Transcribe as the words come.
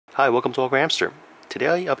Hi, welcome to AwkwardHamster.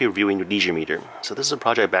 Today I'll be reviewing the Leisure Meter. So this is a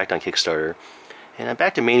project I backed on Kickstarter, and I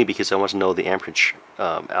backed it mainly because I want to know the amperage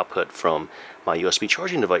output from my USB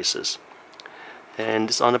charging devices. And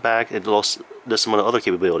this on the back, it does some of the other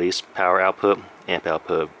capabilities: power output, amp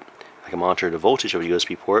output. I can monitor the voltage of the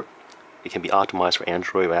USB port. It can be optimized for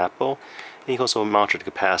Android or Apple, and you can also monitor the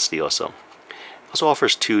capacity also. It also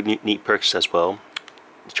offers two neat perks as well: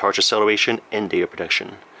 charge acceleration and data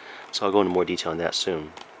protection. So I'll go into more detail on that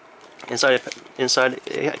soon.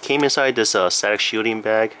 It came inside this static shielding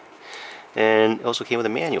bag, and it also came with a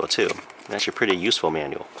manual too. Actually a pretty useful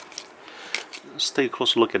manual. Let's take a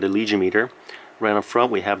closer look at the Leisure Meter. Right up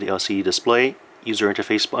front we have the LCD display, user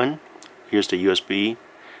interface button. Here's the USB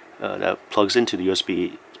that plugs into the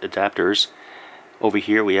USB adapters. Over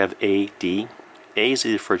here we have A, D. A is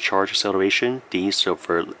for charge acceleration, D is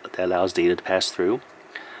for that allows data to pass through.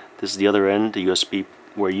 This is the other end, the USB,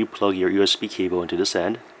 where you plug your USB cable into this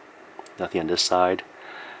end. Nothing on this side.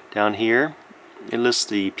 Down here it lists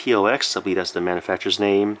the POX, I believe that's the manufacturer's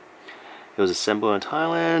name. It was assembled in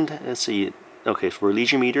Thailand. Let's see. Okay, for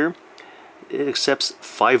Leisure Meter, it accepts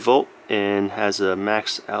 5 volt and has a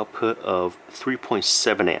max output of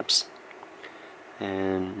 3.7 amps.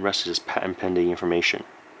 And the rest is just patent pending information.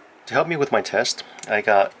 To help me with my test, I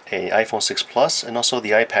got an iPhone 6 Plus and also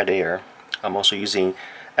the iPad Air. I'm also using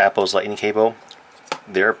Apple's lightning cable,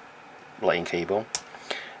 their lightning cable.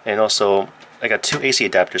 And also, I got two AC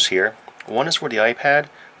adapters here. One is for the iPad,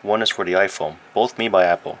 one is for the iPhone, both made by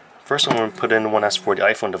Apple. First I'm going to put in one that's for the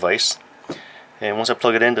iPhone device. And once I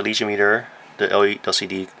plug it in, the Leisure Meter, the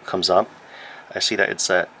LCD comes up. I see that it's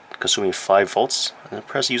consuming 5 volts. And I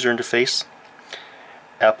press user interface.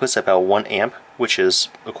 Output's about 1 amp, which is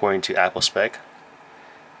according to Apple spec.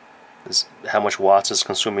 This, how much watts is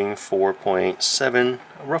consuming? 4.7,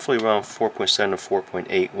 roughly around 4.7 to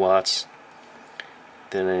 4.8 watts.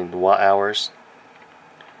 Then in watt hours,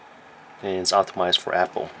 and it's optimized for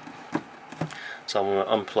Apple. So I'm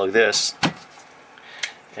going to unplug this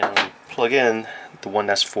and plug in the one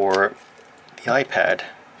that's for the iPad.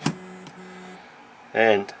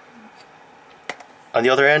 And on the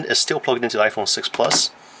other end, it's still plugged into the iPhone 6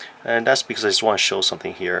 Plus, and that's because I just want to show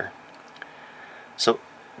something here. So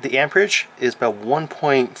the amperage is about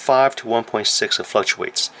 1.5 to 1.6. It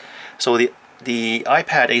fluctuates. So the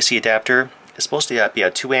iPad AC adapter is supposed to be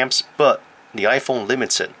at 2 amps, but the iPhone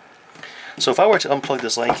limits it. So if I were to unplug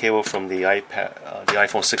this line cable from the iPad, the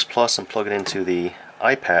iPhone 6 Plus, and plug it into the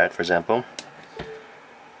iPad, for example,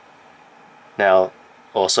 now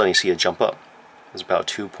all of a sudden you see it jump up. It's about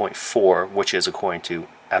 2.4, which is according to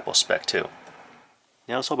Apple spec too.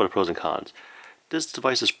 Now let's talk about the pros and cons. This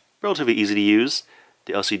device is relatively easy to use.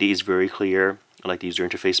 The LCD is very clear. I like the user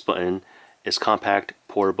interface button. It's compact,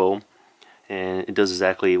 portable, and it does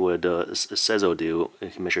exactly what it says it'll do.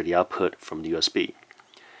 It can measure the output from the USB.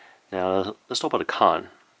 Now let's talk about the con.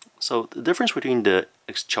 So the difference between the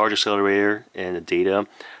charge accelerator and the data,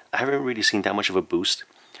 I haven't really seen that much of a boost.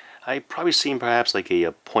 I've probably seen perhaps like a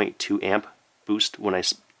 0.2 amp boost when I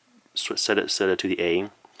set it to the A.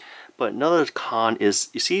 But another con is,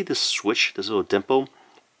 you see this switch, this little dimple?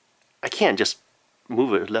 I can't just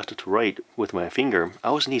move it left to right with my finger. I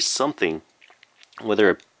always need something,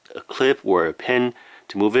 whether a clip or a pin,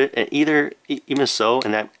 to move it. And even so,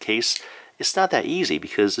 in that case, it's not that easy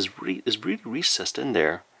because it's really recessed in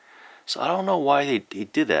there. So I don't know why they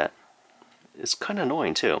did that. It's kind of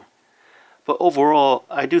annoying too. But overall,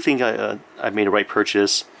 I do think I made a right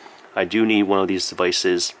purchase. I do need one of these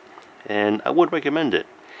devices, and I would recommend it.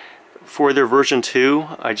 For their version 2,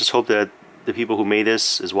 I just hope that the people who made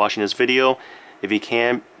this is watching this video. If you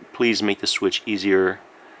can, please make the switch easier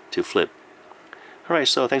to flip. Alright,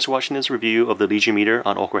 so thanks for watching this review of the Leisure Meter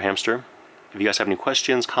on AwkwardHamster. If you guys have any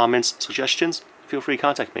questions, comments, suggestions, feel free to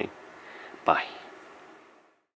contact me. Bye.